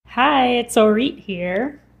Hi, it's Orit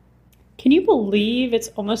here. Can you believe it's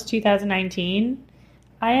almost 2019?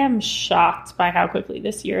 I am shocked by how quickly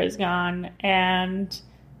this year has gone, and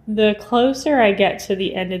the closer I get to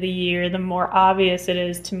the end of the year, the more obvious it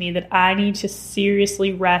is to me that I need to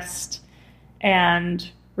seriously rest and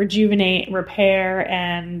rejuvenate, repair,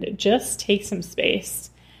 and just take some space.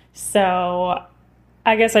 So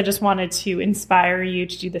I guess I just wanted to inspire you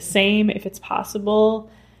to do the same if it's possible.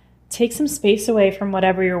 Take some space away from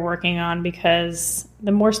whatever you're working on, because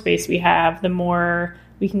the more space we have, the more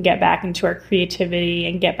we can get back into our creativity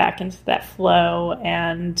and get back into that flow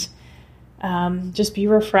and just be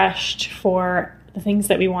refreshed for the things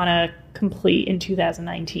that we want to complete in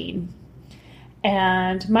 2019.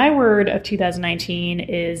 And my word of 2019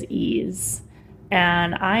 is ease.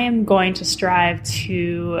 And I am going to strive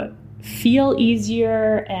to feel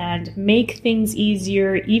easier and make things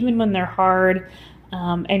easier, even when they're hard.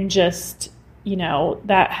 And just,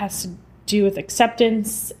 that has to do with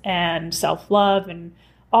acceptance and self-love and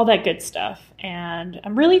all that good stuff. And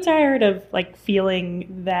I'm really tired of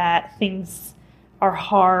feeling that things are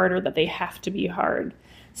hard or that they have to be hard.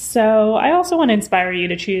 So I also want to inspire you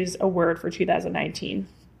to choose a word for 2019.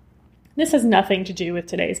 This has nothing to do with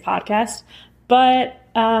today's podcast, but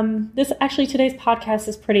today's podcast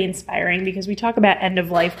is pretty inspiring because we talk about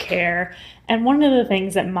end-of-life care. And one of the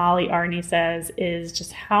things that Molly Arney says is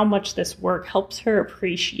just how much this work helps her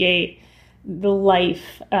appreciate the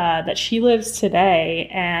life that she lives today.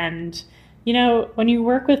 And, when you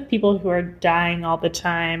work with people who are dying all the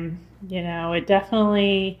time, it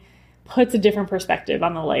definitely puts a different perspective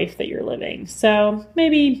on the life that you're living. So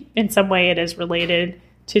maybe in some way it is related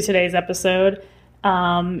to today's episode,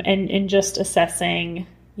 and just assessing,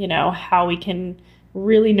 how we can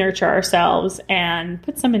really nurture ourselves and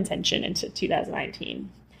put some intention into 2019.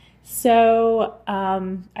 So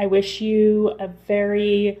I wish you a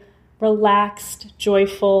very relaxed,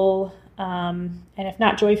 joyful, and if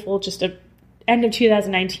not joyful, just a end of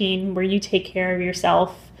 2019 where you take care of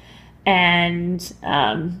yourself and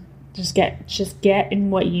just get in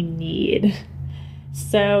what you need.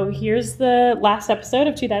 So here's the last episode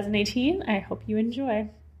of 2018. I hope you enjoy.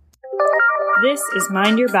 This is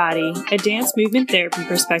Mind Your Body, a dance movement therapy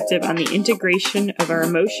perspective on the integration of our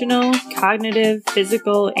emotional, cognitive,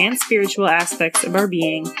 physical, and spiritual aspects of our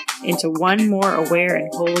being into one more aware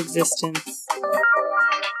and whole existence.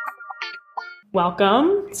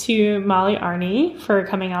 Welcome to Molly Arney for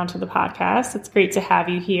coming on to the podcast. It's great to have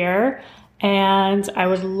you here. And I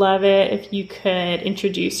would love it if you could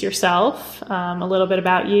introduce yourself, a little bit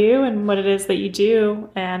about you and what it is that you do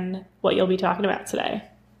and what you'll be talking about today.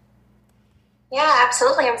 Yeah,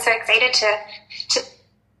 absolutely. I'm so excited to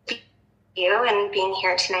be with you and being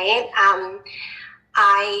here tonight.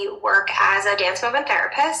 I work as a dance movement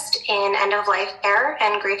therapist in end-of-life care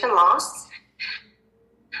and grief and loss.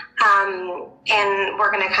 And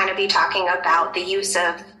we're going to kind of be talking about the use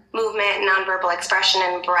of movement, nonverbal expression,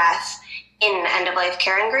 and breath in end-of-life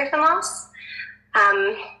care and grief and loss.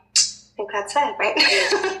 I think that's it,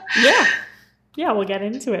 right? Yeah, we'll get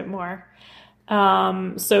into it more.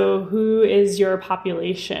 So who is your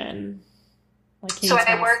population?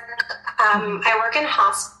 I work in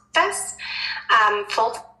hospice,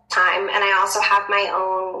 full time, and I also have my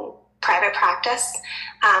own private practice,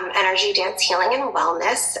 energy, dance, healing, and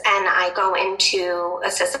wellness. And I go into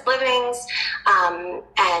assisted livings,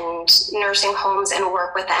 and nursing homes and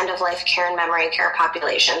work with the end-of-life care and memory care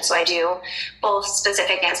population. So I do both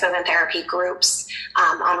specific dance movement therapy groups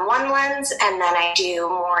on one lens, and then I do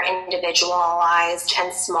more individualized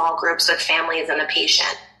and small groups with families and the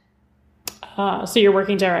patient. So you're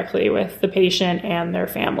working directly with the patient and their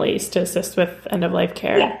families to assist with end-of-life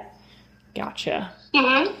care? Yeah. Gotcha.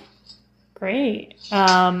 Mm-hmm. Great.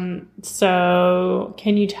 So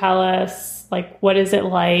can you tell us, what is it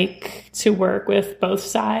like to work with both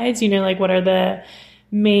sides? What are the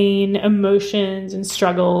main emotions and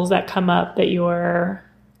struggles that come up that you're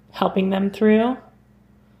helping them through?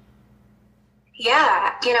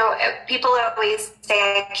 Yeah. People always say,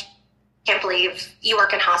 I can't believe you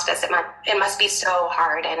work in hospice. It must be so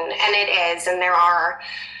hard. And it is. And there are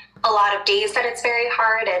a lot of days that it's very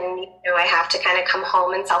hard, and I have to kind of come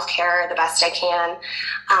home and self-care the best I can.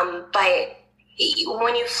 But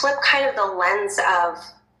when you flip kind of the lens of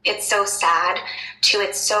it's so sad to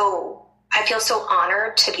I feel so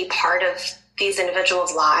honored to be part of these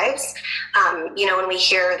individuals' lives. When we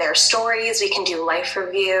hear their stories, we can do life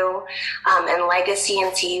review and legacy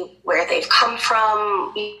and see where they've come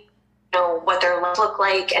from, what their lives look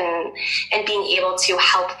like, and being able to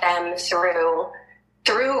help them through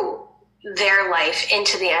their life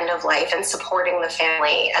into the end of life and supporting the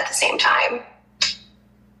family at the same time.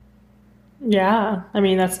 Yeah. I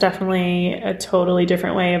mean, that's definitely a totally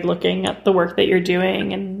different way of looking at the work that you're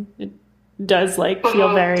doing. And it does like feel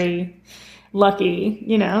Mm-hmm. very lucky,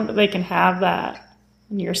 that they can have that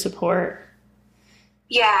in your support.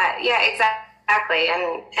 Yeah, exactly.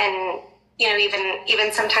 And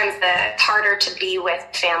even sometimes it's harder to be with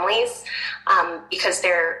families because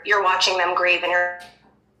you're watching them grieve and you're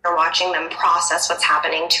watching them process what's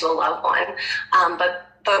happening to a loved one.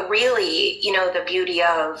 But really, the beauty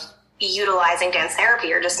of utilizing dance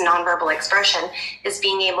therapy or just nonverbal expression is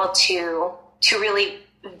being able to really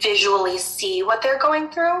visually see what they're going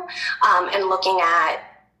through and looking at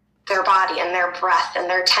their body and their breath and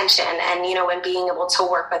their tension and being able to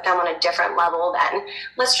work with them on a different level than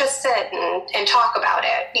let's just sit and talk about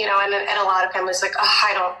it, and a lot of families like, oh,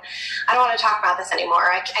 I don't want to talk about this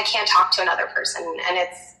anymore. I can't talk to another person. And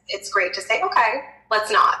it's great to say, okay,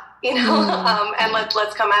 let's not, and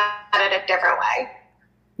let's come at it a different way.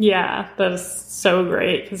 Yeah, that is so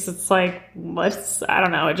great because it's like, I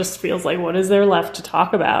don't know, it just feels like, what is there left to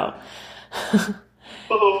talk about?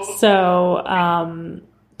 Mm-hmm. So,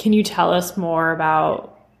 can you tell us more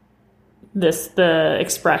about the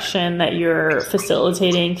expression that you're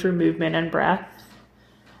facilitating through movement and breath?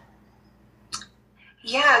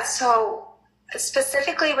 Yeah, so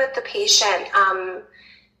specifically with the patient,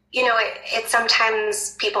 it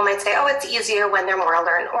sometimes people might say, oh, it's easier when they're more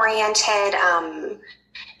learn-oriented.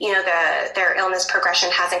 Their illness progression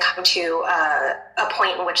hasn't come to a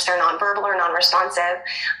point in which they're nonverbal or non-responsive.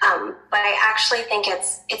 But I actually think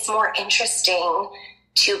it's more interesting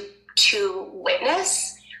to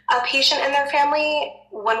witness a patient and their family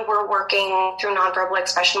when we're working through nonverbal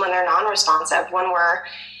expression, when they're non-responsive, when we're,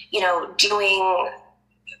 doing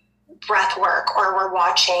breath work or we're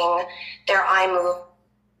watching their eye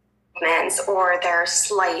movements or their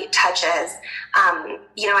slight touches.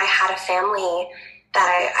 I had a family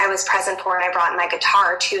that I was present for, and I brought my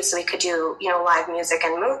guitar too, so we could do, live music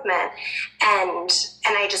and movement. And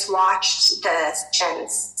I just watched the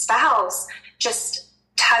patient's spouse just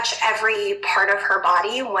touch every part of her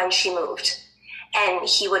body when she moved. And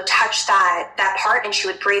he would touch that part and she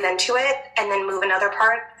would breathe into it and then move another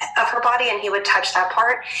part of her body and he would touch that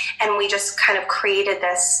part. And we just kind of created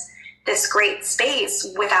this great space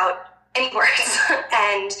without any words.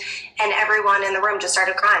 and everyone in the room just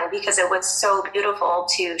started crying because it was so beautiful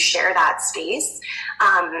to share that space.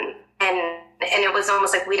 And it was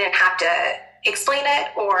almost like we didn't have to explain it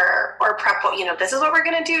or prep what, this is what we're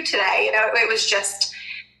going to do today. It was just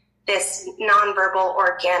this nonverbal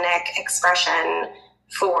organic expression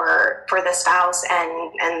for the spouse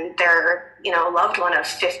and their, loved one of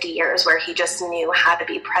 50 years where he just knew how to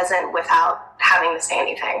be present without having to say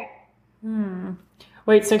anything.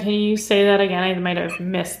 Wait, so can you say that again? I might have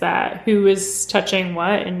missed that. Who was touching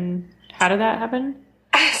what and how did that happen?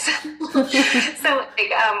 So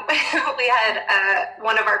we had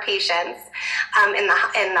one of our patients in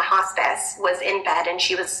the hospice was in bed and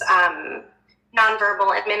she was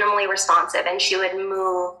nonverbal and minimally responsive, and she would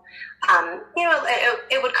move.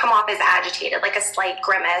 It would come off as agitated, like a slight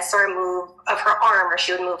grimace or a move of her arm, or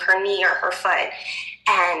she would move her knee or her foot.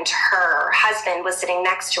 And her husband was sitting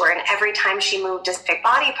next to her, and every time she moved a specific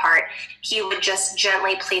body part, he would just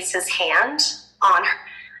gently place his hand on her.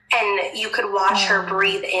 And you could watch her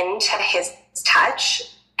breathe into his touch,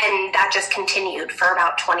 and that just continued for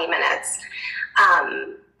about 20 minutes.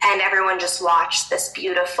 And everyone just watched this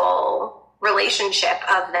beautiful relationship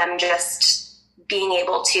of them just being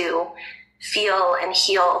able to feel and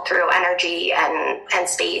heal through energy and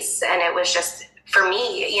space. And it was just, for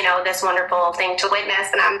me, this wonderful thing to witness.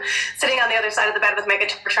 And I'm sitting on the other side of the bed with my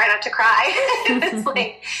guitar, trying not to cry. It's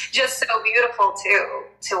like just so beautiful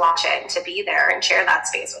to watch it and to be there and share that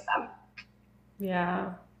space with them.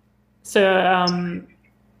 Yeah. So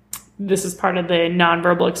this is part of the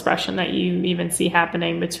nonverbal expression that you even see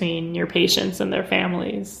happening between your patients and their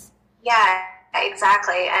families. Yeah,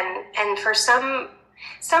 exactly. And for some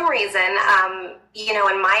reason,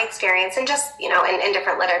 in my experience and just, in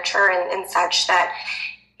different literature and such, that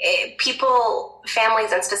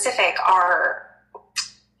families in specific are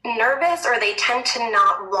nervous, or they tend to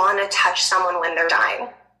not want to touch someone when they're dying.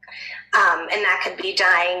 And that could be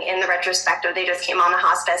dying in the retrospect of they just came on the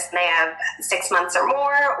hospice and they have 6 months or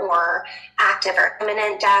more, or active or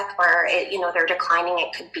imminent death where they're declining.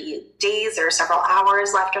 It could be days or several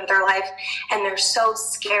hours left of their life, and they're so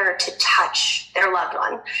scared to touch their loved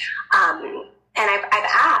one. And I've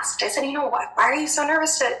asked, I said, why are you so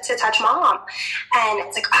nervous to touch mom? And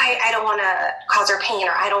it's like, I don't want to cause her pain,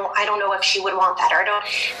 or I don't know if she would want that, or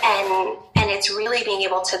and it's really being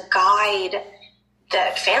able to guide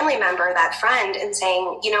the family member, that friend, and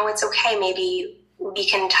saying, it's okay, maybe we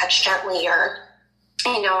can touch gently, or,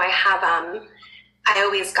 I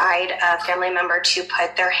always guide a family member to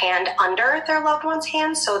put their hand under their loved one's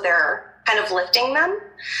hand, so they're kind of lifting them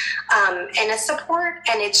in a support.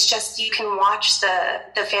 And it's just, you can watch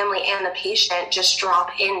the family and the patient just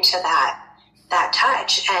drop into that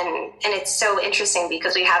touch. And it's so interesting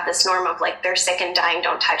because we have this norm of like, they're sick and dying,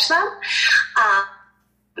 don't touch them.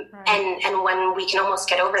 Right. And when we can almost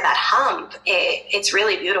get over that hump, it's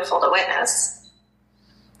really beautiful to witness.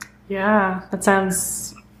 Yeah, that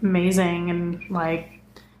sounds amazing. And like,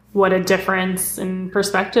 what a difference in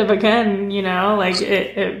perspective again, like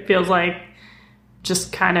it feels like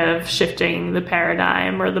just kind of shifting the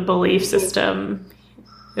paradigm or the belief system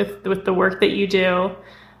with the work that you do.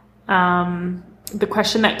 The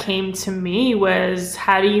question that came to me was,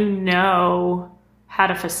 how do you know how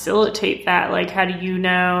to facilitate that? Like, how do you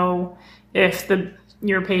know if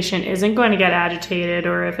your patient isn't going to get agitated,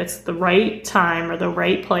 or if it's the right time or the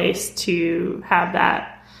right place to have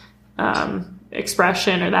that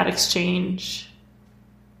expression or that exchange?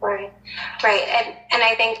 Right. And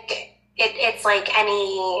I think it's like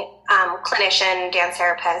any clinician, dance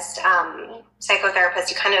therapist,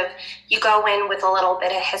 psychotherapist, you go in with a little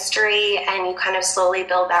bit of history and you kind of slowly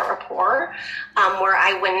build that rapport, where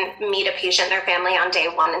I wouldn't meet a patient and their family on day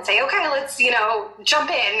one and say, okay, let's, jump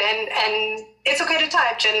in and it's okay to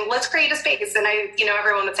touch and let's create a space. And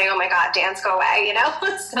everyone would say, oh my God, dance, go away,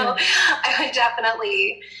 So I would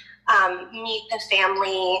definitely meet the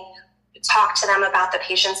family, talk to them about the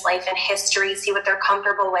patient's life and history, see what they're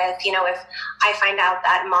comfortable with. If I find out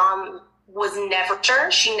that mom was never sure,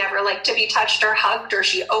 she never liked to be touched or hugged, or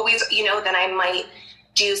she always, then I might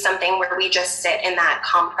do something where we just sit in that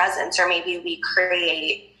calm presence, or maybe we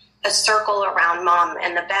create a circle around mom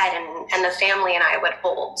and the bed, and the family and I would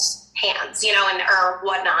hold hands, or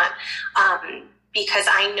whatnot. Because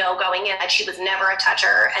I know going in that she was never a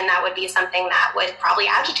toucher, and that would be something that would probably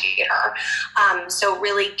agitate her. So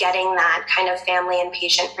really getting that kind of family and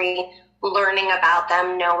patient-free, learning about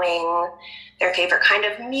them, knowing their favorite kind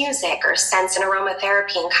of music or scents and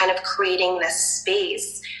aromatherapy, and kind of creating this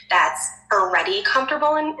space that's already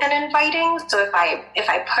comfortable and inviting. So if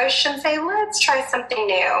I push and say, let's try something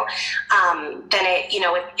new, then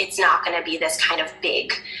it's not going to be this kind of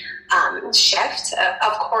big shift.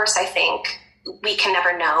 Of course, I think we can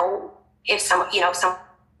never know if someone's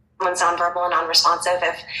nonverbal and non-responsive.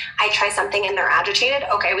 If I try something and they're agitated,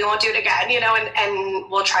 okay, we won't do it again,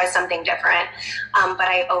 and we'll try something different. But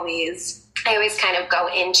I always kind of go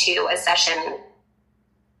into a session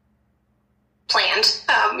planned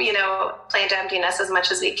to emptiness as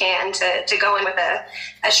much as we can, to go in with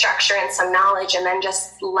a structure and some knowledge, and then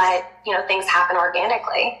just let, things happen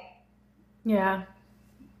organically. Yeah,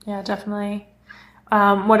 definitely.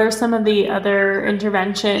 What are some of the other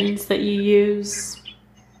interventions that you use?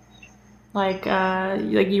 Like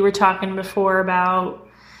you were talking before about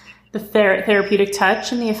the therapeutic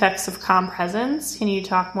touch and the effects of calm presence. Can you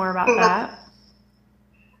talk more about that?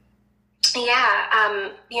 Yeah.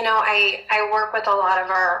 I work with a lot of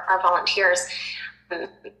our volunteers,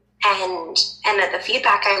 and the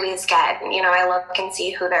feedback I always get, I look and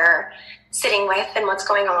see who they're sitting with and what's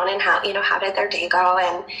going on, and how did their day go,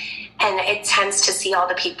 and it tends to see all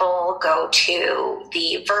the people go to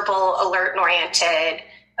the verbal, alert and oriented,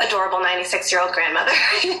 adorable 96-year-old grandmother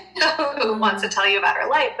who wants to tell you about her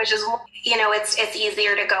life, which is, it's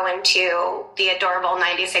easier to go into the adorable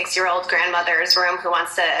 96-year-old grandmother's room who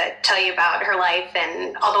wants to tell you about her life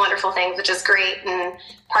and all the wonderful things, which is great and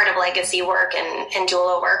part of legacy work and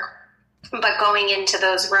doula work. But going into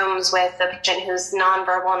those rooms with a patient who's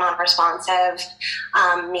nonverbal, non-responsive,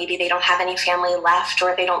 maybe they don't have any family left,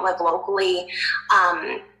 or they don't live locally,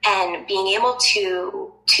 and being able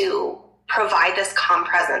to provide this calm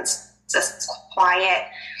presence, this quiet,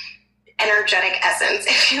 energetic essence,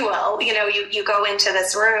 if you will. You go into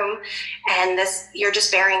this room and you're just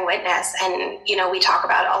bearing witness. And, we talk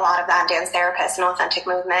about a lot of that in dance therapists and authentic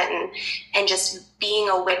movement, and just being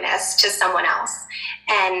a witness to someone else.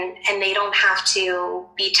 And they don't have to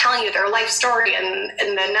be telling you their life story and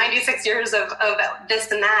the 96 years of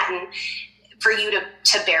this and that. And for you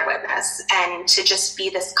to bear witness and to just be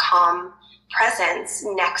this calm presence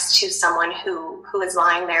next to someone who is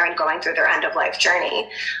lying there and going through their end of life journey,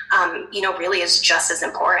 really is just as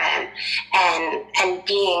important. And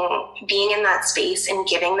being in that space and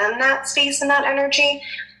giving them that space and that energy,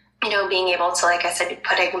 being able to, like I said,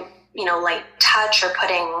 putting, light touch, or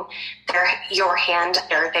putting your hand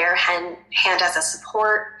or their hand as a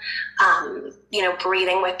support,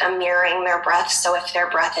 breathing with them, mirroring their breath. So if their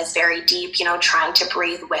breath is very deep, trying to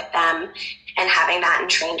breathe with them and having that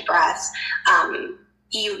entrained breath,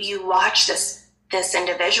 you watch this this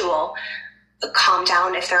individual calm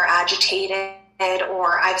down if they're agitated,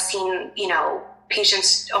 or I've seen,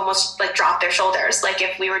 patients almost like drop their shoulders, like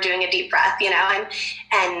if we were doing a deep breath,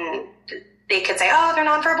 and they could say, oh, they're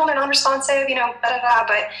nonverbal, they're non-responsive,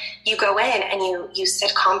 but you go in and you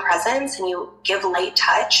sit calm presence and you give light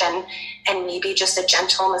touch and maybe just a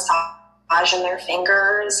gentle massage in their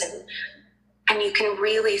fingers. And you can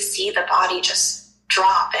really see the body just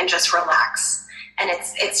drop and just relax. And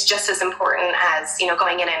it's just as important as,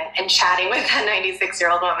 going in and chatting with a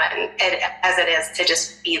 96-year-old woman as it is to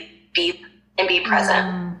just be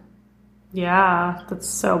present. Yeah, that's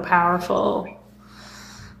so powerful.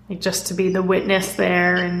 Like just to be the witness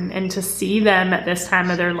there and to see them at this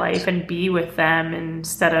time of their life and be with them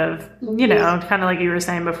instead of, kind of like you were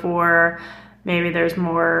saying before, maybe there's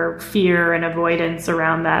more fear and avoidance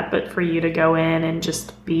around that, but for you to go in and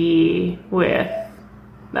just be with,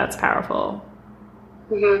 that's powerful.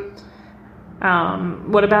 Mm-hmm.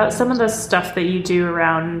 What about some of the stuff that you do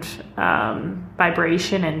around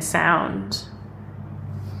vibration and sound?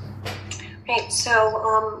 Right.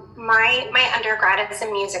 So my undergrad is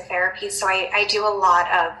in music therapy, so I do a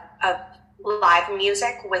lot of live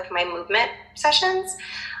music with my movement sessions.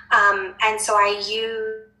 And so I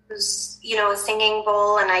use, a singing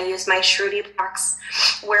bowl, and I use my Shruti box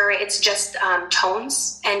where it's just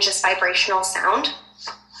tones and just vibrational sound.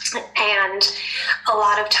 And a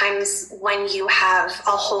lot of times when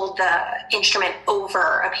I'll hold the instrument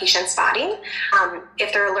over a patient's body,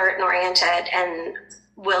 if they're alert and oriented and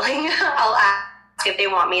willing, I'll ask if they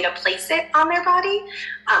want me to place it on their body.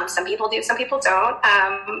 Some people do, some people don't.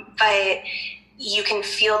 But you can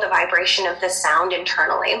feel the vibration of the sound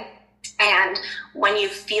internally. And when you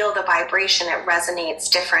feel the vibration, it resonates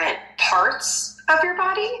different parts of your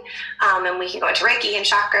body. And we can go into Reiki and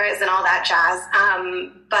chakras and all that jazz.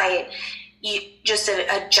 But just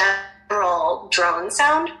a general drone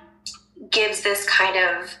sound gives this kind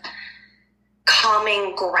of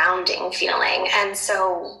calming, grounding feeling. And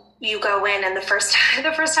so you go in, and the first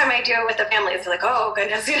time I do it with the family, it's like, oh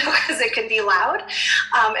goodness, because it can be loud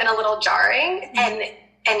and a little jarring. And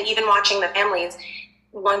even watching the families,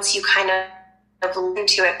 once you kind of listen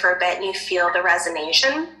to it for a bit and you feel the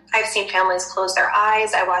resonation, I've seen families close their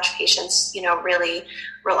eyes. I watch patients, really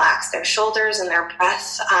relax their shoulders and their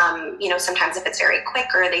breath. Sometimes if it's very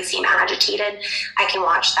quick or they seem agitated, I can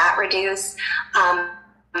watch that reduce.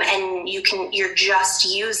 And you're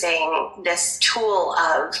just using this tool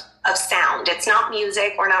of sound. It's not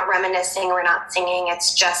music. We're not reminiscing. We're not singing.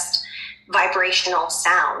 It's just vibrational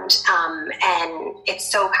sound. And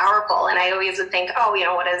it's so powerful. And I always would think, oh,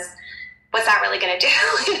 what's that really going to do?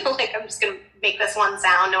 Like, I'm just going to make this one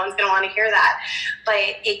sound. No one's going to want to hear that.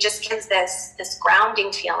 But it just gives this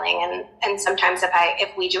grounding feeling. And sometimes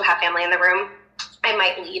if we do have family in the room, I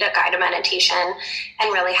might lead a guided meditation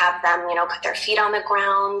and really have them, put their feet on the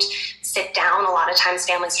ground, sit down. A lot of times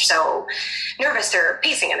families are so nervous, they're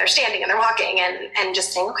pacing and they're standing and they're walking, and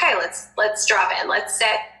just saying, okay, let's drop in, let's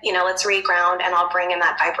sit, let's reground, and I'll bring in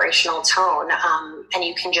that vibrational tone. And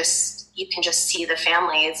you can just see the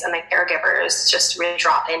families and the caregivers just really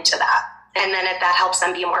drop into that. And then that helps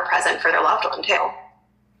them be more present for their loved one too.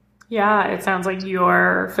 Yeah, it sounds like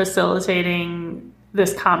you're facilitating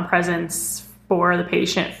this calm presence for the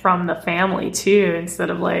patient from the family too, instead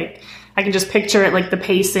of like, I can just picture it like the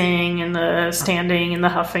pacing and the standing and the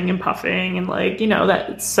huffing and puffing and that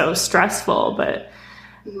it's so stressful, but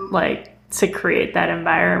like to create that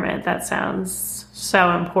environment, that sounds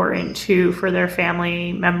so important too for their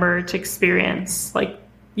family member to experience,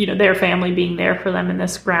 their family being there for them in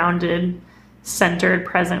this grounded, centered,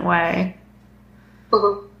 present way.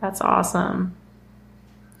 Mm-hmm. That's awesome.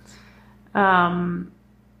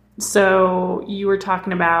 So you were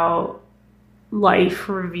talking about life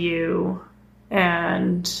review,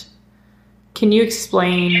 and can you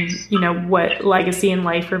explain, what legacy and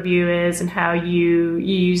life review is and how you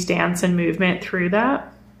use dance and movement through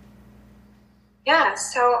that? Yeah.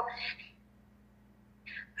 So,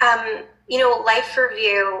 life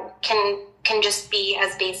review can just be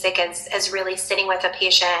as basic as really sitting with a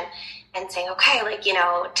patient and saying, okay,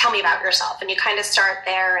 tell me about yourself. And you kind of start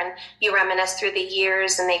there and you reminisce through the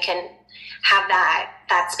years, and they can have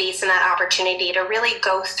that space and that opportunity to really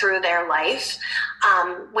go through their life,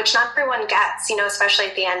 which not everyone gets, especially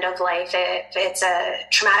at the end of life. If it's a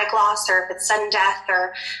traumatic loss or if it's sudden death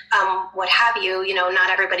or what have you, not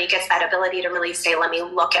everybody gets that ability to really say, let me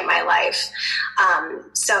look at my life.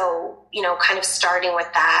 So, kind of starting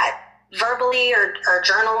with that verbally or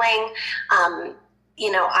journaling.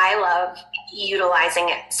 I love utilizing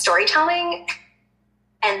storytelling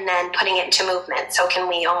and then putting it into movement. So can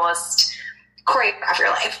we almost choreograph your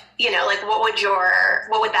life. Like what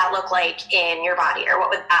would that look like in your body, or what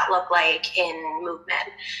would that look like in movement?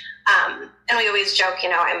 And we always joke,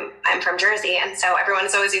 I'm from Jersey, and so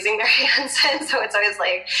everyone's always using their hands, and so it's always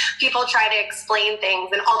like people try to explain things,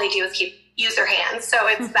 and all they do is use their hands. So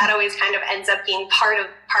it's that always kind of ends up being part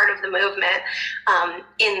of the movement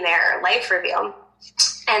in their life review.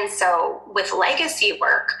 And so with legacy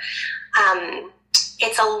work,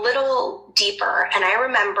 it's a little deeper. And I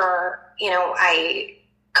remember, I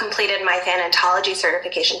completed my thanatology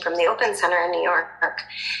certification from the Open Center in New York,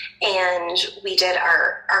 and we did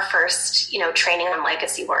our first, training on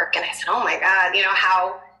legacy work. And I said, oh my God,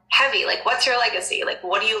 how heavy, like, what's your legacy? Like,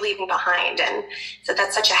 what are you leaving behind? And so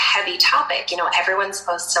that's such a heavy topic. Everyone's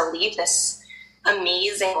supposed to leave this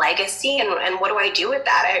amazing legacy. And what do I do with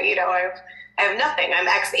that? I have nothing. I'm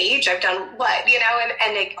X age. I've done what,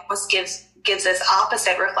 and it almost gives this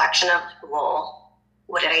opposite reflection of, well,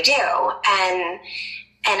 what did I do?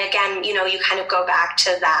 And again, you kind of go back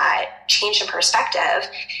to that change in perspective,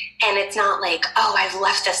 and it's not like, oh, I've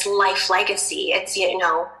left this life legacy. It's,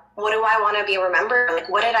 what do I want to be remembered? Like,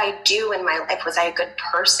 what did I do in my life? Was I a good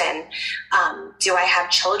person? Do I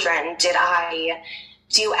have children? Did I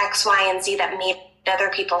do X, Y, and Z that made other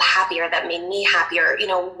people happier, that made me happier?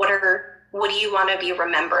 What do you want to be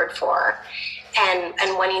remembered for?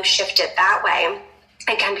 And when you shift it that way,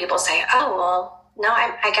 again, people say, oh, well, no,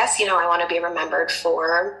 I guess, I want to be remembered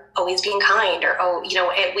for always being kind, or,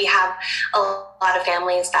 we have a lot of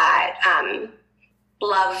families that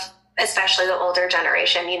love, especially the older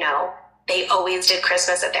generation, they always did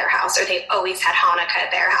Christmas at their house, or they always had Hanukkah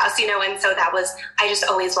at their house, and so I just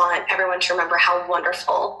always want everyone to remember how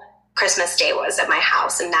wonderful Christmas Day was at my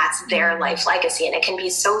house, and that's their life legacy. And it can be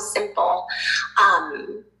so simple,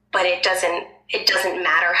 but it doesn't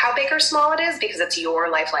matter how big or small it is, because it's your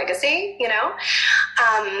life legacy,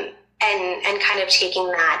 and kind of taking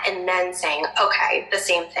that and then saying, okay, the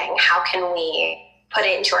same thing, how can we put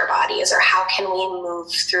it into our bodies, or how can we move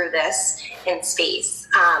through this in space?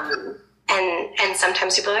 And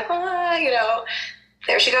sometimes people are like, well,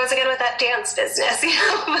 there she goes again with that dance business,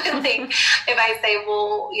 but like, if I say,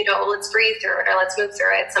 well, let's breathe through it, or let's move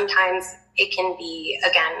through it, sometimes it can be,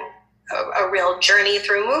 again, a real journey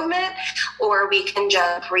through movement, or we can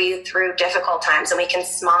just breathe through difficult times, and we can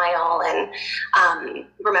smile and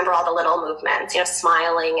remember all the little movements,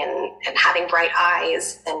 smiling and having bright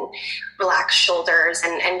eyes and relaxed shoulders,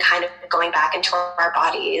 and kind of going back into our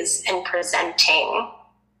bodies and presenting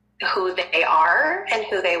who they are and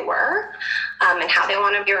who they were, and how they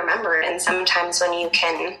want to be remembered. And sometimes when you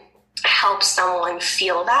can help someone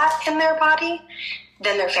feel that in their body,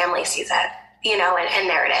 then their family sees it. And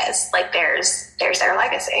there it is. Like there's their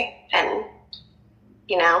legacy. And,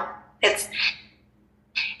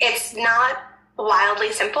 it's not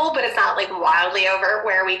wildly simple, but it's not like wildly over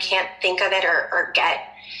where we can't think of it or get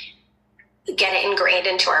it ingrained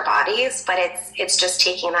into our bodies. But it's just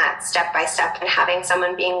taking that step by step and having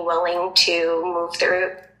someone being willing to move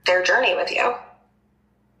through their journey with you.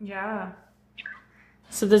 Yeah.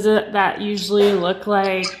 So does that usually look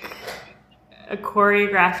like a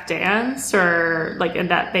choreographed dance, or like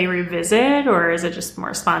that they revisit, or is it just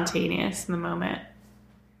more spontaneous in the moment?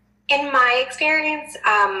 In my experience,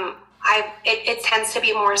 it tends to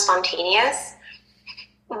be more spontaneous.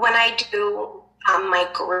 When I do my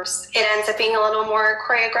groups, it ends up being a little more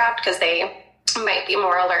choreographed, because they might be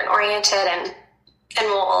more alert oriented, and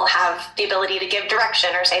will have the ability to give direction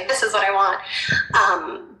or say, this is what I want.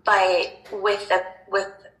 But with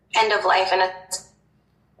end of life, and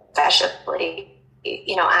especially,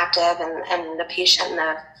 active and the patient and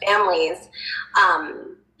the families,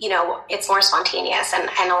 it's more spontaneous.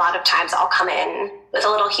 And a lot of times I'll come in with a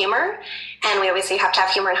little humor, and we always say you have to have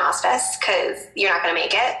humor in hospice, because you're not going to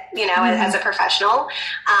make it, as a professional,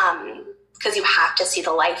 because you have to see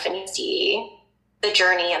the life and you see the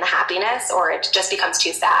journey and the happiness, or it just becomes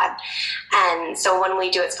too sad. And so when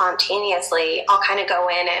we do it spontaneously, I'll kind of go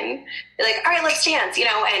in and be like, all right, let's dance,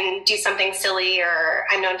 and do something silly. Or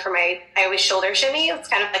I'm known for I always shoulder shimmy. It's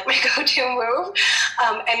kind of like my go-to move.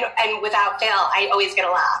 And without fail, I always get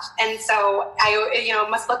a laugh. And so it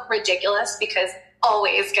must look ridiculous, because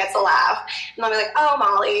always gets a laugh. And they'll be like, oh,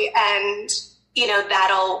 Molly. And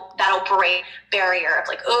that'll break barrier of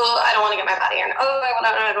like, oh, I don't want to get my body in. Oh,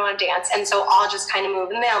 I don't want to dance. And so I'll just kind of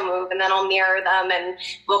move, and they'll move, and then I'll mirror them, and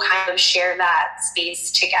we'll kind of share that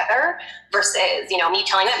space together, versus, me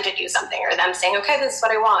telling them to do something, or them saying, okay, this is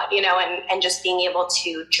what I want, and just being able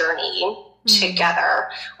to journey together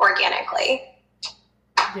organically.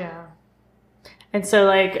 Yeah. And so,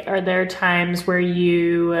 like, are there times where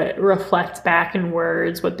you reflect back in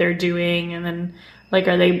words what they're doing, and then Like,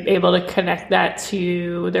 are they able to connect that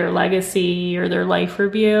to their legacy or their life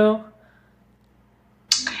review?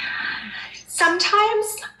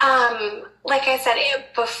 Sometimes, like I said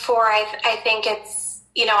before, I think it's,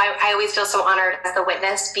 I always feel so honored as the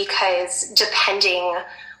witness, because depending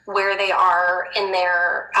where they are in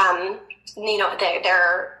their,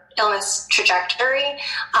 their illness trajectory,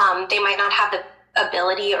 they might not have the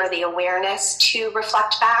ability or the awareness to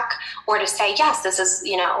reflect back or to say, yes, this is,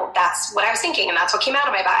 that's what I was thinking and that's what came out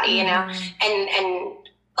of my body, and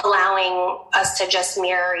allowing us to just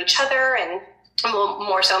mirror each other, and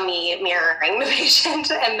more so me mirroring the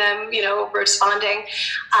patient and them, responding,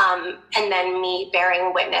 and then me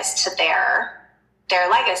bearing witness to their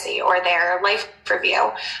legacy or their life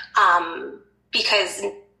review, because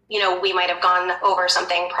we might have gone over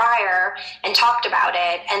something prior and talked about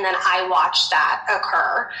it, and then I watched that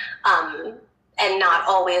occur. And not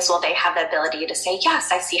always will they have the ability to say,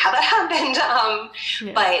 yes, I see how that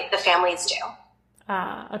happened. But the families do.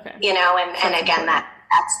 Okay. And again,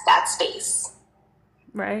 that's that space.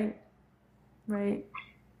 Right.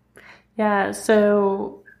 Yeah.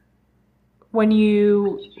 So when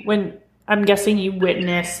I'm guessing you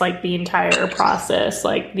witness like the entire process,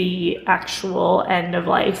 like the actual end of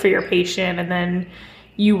life for your patient, and then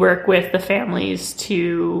you work with the families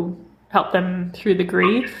to help them through the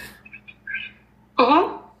grief.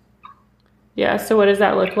 Mm-hmm. Yeah. So what does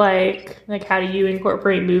that look like? Like, how do you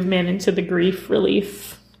incorporate movement into the grief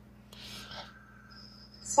relief?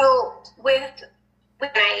 So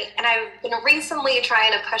I've been recently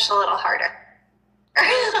trying to push a little harder.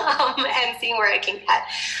 And seeing where I can get.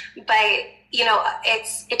 But,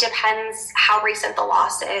 it depends how recent the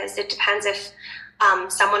loss is. It depends if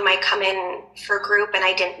someone might come in for a group and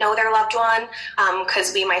I didn't know their loved one,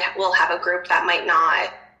 because we'll have a group that might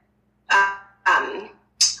not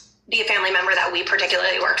be a family member that we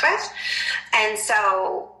particularly worked with. And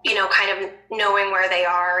so, kind of knowing where they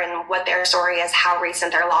are and what their story is, how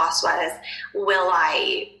recent their loss was, will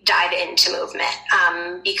I dive into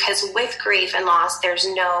movement? Because with grief and loss, there's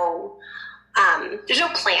no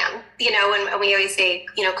plan, and we always say,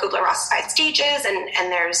 Kubler-Ross 5 stages,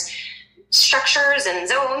 and there's structures and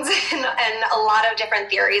zones and a lot of different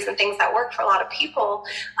theories and things that work for a lot of people.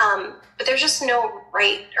 But there's just no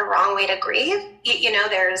right or wrong way to grieve.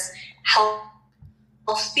 There's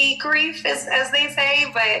healthy grief, as they say,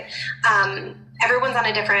 but everyone's on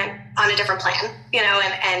a different plan,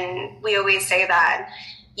 and we always say that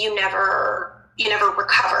you never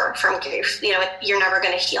recover from grief. You're never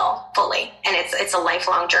going to heal fully, and it's a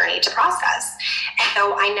lifelong journey to process. And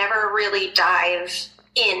so I never really dive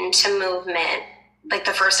into movement like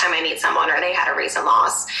the first time I meet someone or they had a recent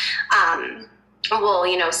loss.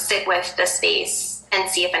 We'll sit with the space and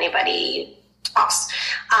see if anybody talks.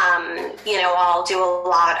 I'll do a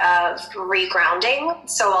lot of regrounding.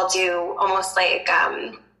 So I'll do almost like,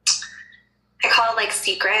 I call it like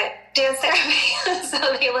secret dance therapy. So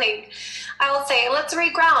I will say, let's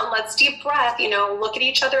reground, let's deep breath, look at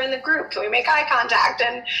each other in the group. Can we make eye contact?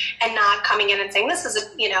 And not coming in and saying, this is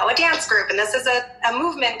a dance group and this is a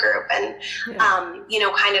movement group. And,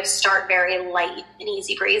 kind of start very light and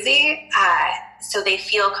easy breezy. So they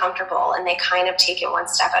feel comfortable and they kind of take it one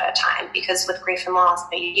step at a time, because with grief and loss,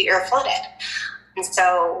 you're flooded. And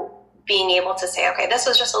so being able to say, okay, this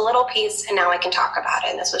was just a little piece and now I can talk about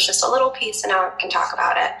it. And this was just a little piece and now I can talk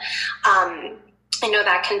about it. I know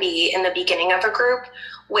that can be in the beginning of a group,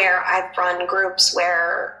 where I've run groups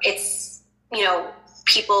where it's,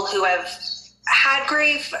 people who have had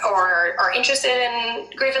grief or are interested in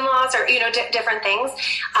grief and loss, or, different things,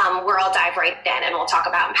 where I'll dive right in and we'll talk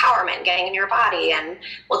about empowerment, getting in your body, and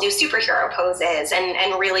we'll do superhero poses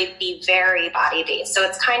and really be very body based. So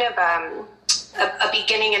it's kind of a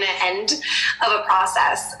beginning and an end of a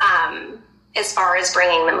process, as far as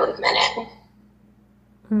bringing the movement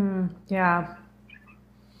in. Yeah.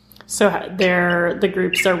 So the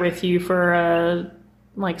groups are with you for a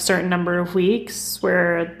certain number of weeks,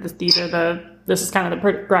 where this is kind of the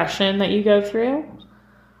progression that you go through?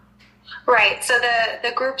 Right. So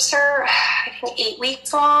the groups are, I think, 8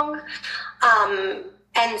 weeks long.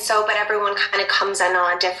 And so, but everyone kind of comes in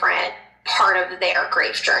on a different part of their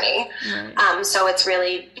grief journey. Right. So it's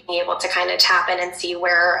really being able to kind of tap in and see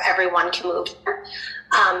where everyone can move.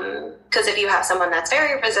 Because if you have someone that's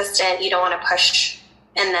very resistant, you don't want to push,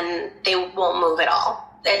 and then they won't move at all.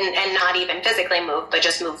 And not even physically move, but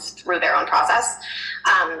just move through their own process.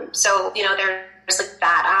 So, there's like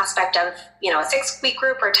that aspect of, a 6-week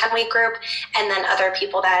group or 10-week group, and then other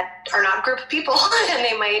people that are not a group of people and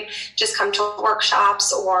they might just come to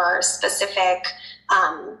workshops or specific,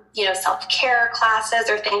 self-care classes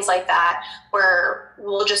or things like that, where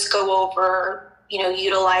we'll just go over,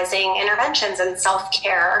 utilizing interventions and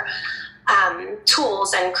self-care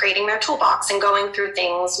tools and creating their toolbox and going through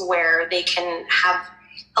things where they can have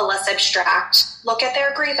a less abstract look at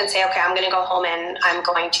their grief and say, okay, I'm going to go home and I'm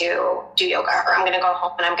going to do yoga, or I'm going to go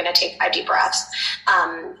home and I'm going to take 5 deep breaths,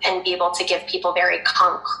 and be able to give people very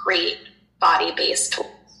concrete body-based tools.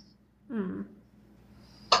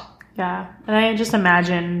 Yeah. And I just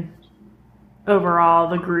imagine overall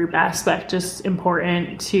the group aspect is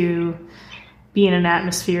important, to be in an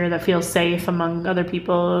atmosphere that feels safe among other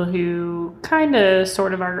people who kind of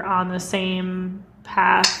sort of are on the same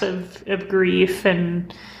path of grief.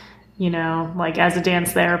 And, like as a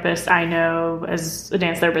dance therapist, I know as a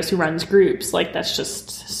dance therapist who runs groups, like that's just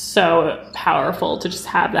so powerful to just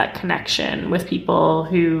have that connection with people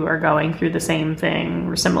who are going through the same thing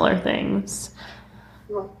or similar things.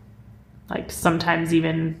 Yeah. Like sometimes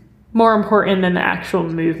even more important than the actual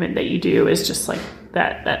movement that you do is just like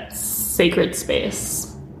that sacred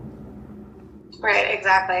space. Right,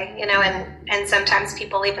 exactly. And sometimes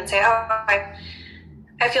people even say, oh,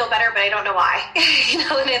 I feel better, but I don't know why.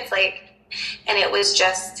 And it's like, and it was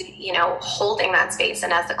just, holding that space.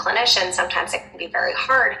 And as a clinician, sometimes it can be very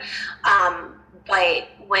hard. But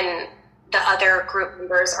when the other group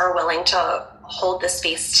members are willing to hold the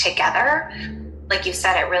space together, like you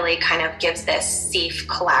said, it really kind of gives this safe,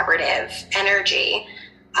 collaborative energy,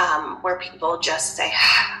 where people just say,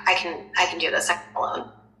 I can do this alone.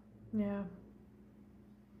 Yeah.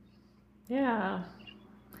 Yeah.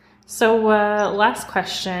 So, last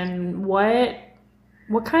question, what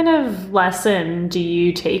kind of lesson do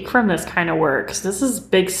you take from this kind of work? 'Cause this is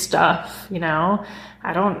big stuff,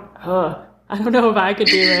 I don't know if I could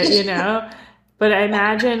do it, but I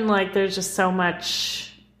imagine like there's just so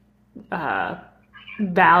much,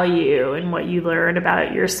 value in what you learn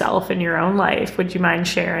about yourself in your own life. Would you mind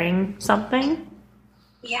sharing something?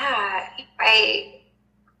 Yeah, it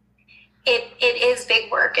is big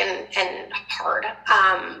work and hard.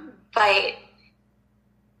 But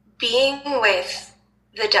being with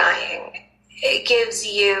the dying, it gives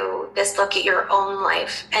you this look at your own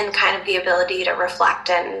life and kind of the ability to reflect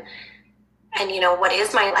and what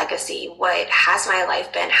is my legacy? What has my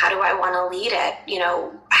life been? How do I want to lead it?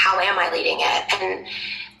 How am I leading it? And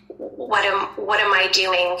what am I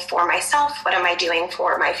doing for myself? What am I doing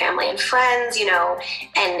for my family and friends?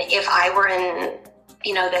 And if I were in,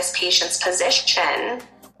 this patient's position,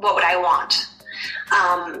 what would I want?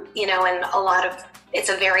 And a lot of, it's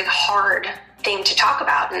a very hard thing to talk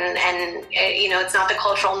about. And it's not the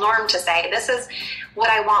cultural norm to say, this is what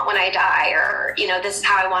I want when I die, or, this is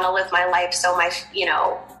how I want to live my life. So my,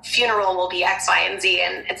 funeral will be X, Y, and Z.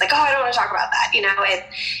 And it's like, oh, I don't want to talk about that.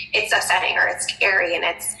 It's upsetting or it's scary. And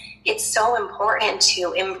it's so important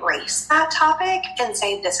to embrace that topic and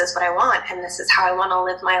say, this is what I want. And this is how I want to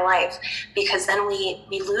live my life. Because then we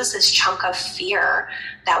lose this chunk of fear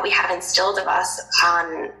that we have instilled of us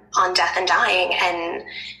on death and dying. And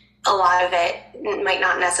a lot of it might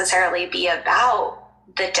not necessarily be about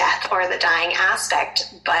the death or the dying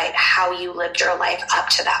aspect, but how you lived your life up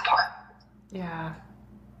to that part. Yeah.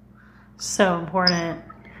 So important.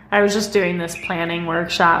 I was just doing this planning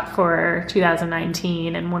workshop for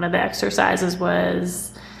 2019, and one of the exercises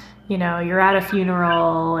was, you're at a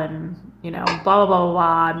funeral and, blah, blah, blah,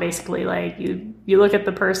 blah. And basically, like, you look at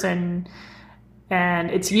the person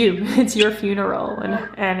and it's you. It's your funeral.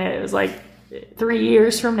 And it was like, 3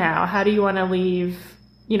 years from now, how do you want to leave?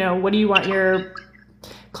 What do you want your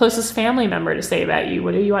closest family member to say about you?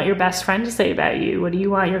 What do you want your best friend to say about you? What do you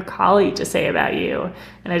want your colleague to say about you?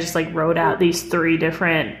 And I just like wrote out these 3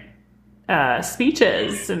 different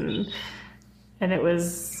speeches, and it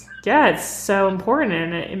was, it's so important,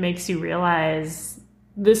 and it makes you realize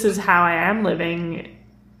this is how I am living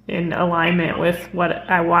in alignment with what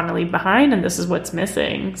I want to leave behind, and this is what's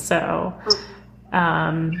missing. So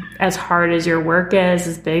as hard as your work is,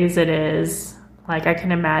 as big as it is, like I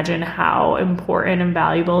can imagine how important and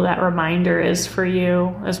valuable that reminder is for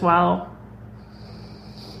you as well.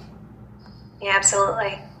 Yeah,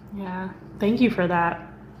 absolutely. Yeah. Thank you for that.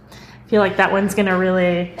 I feel like that one's going to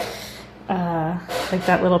really, like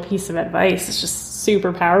that little piece of advice is just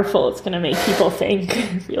super powerful. It's going to make people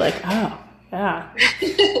think, be like, oh, yeah.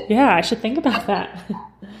 Yeah, I should think about that.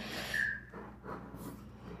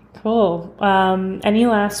 Cool. Any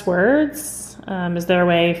last words? Is there a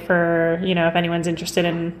way for, if anyone's interested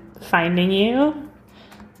in finding you?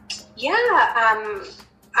 Yeah,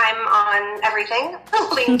 I'm on everything.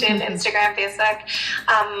 LinkedIn, Instagram, Facebook.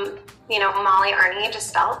 Molly Arney, just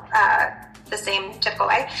spelled the same typical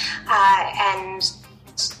way. And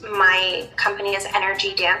my company is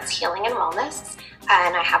Energy Dance Healing and Wellness.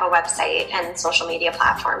 and I have a website and social media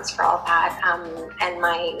platforms for all that. And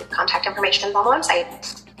my contact information is on the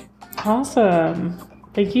website. Awesome.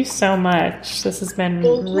 Thank you so much. This has been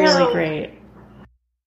really great.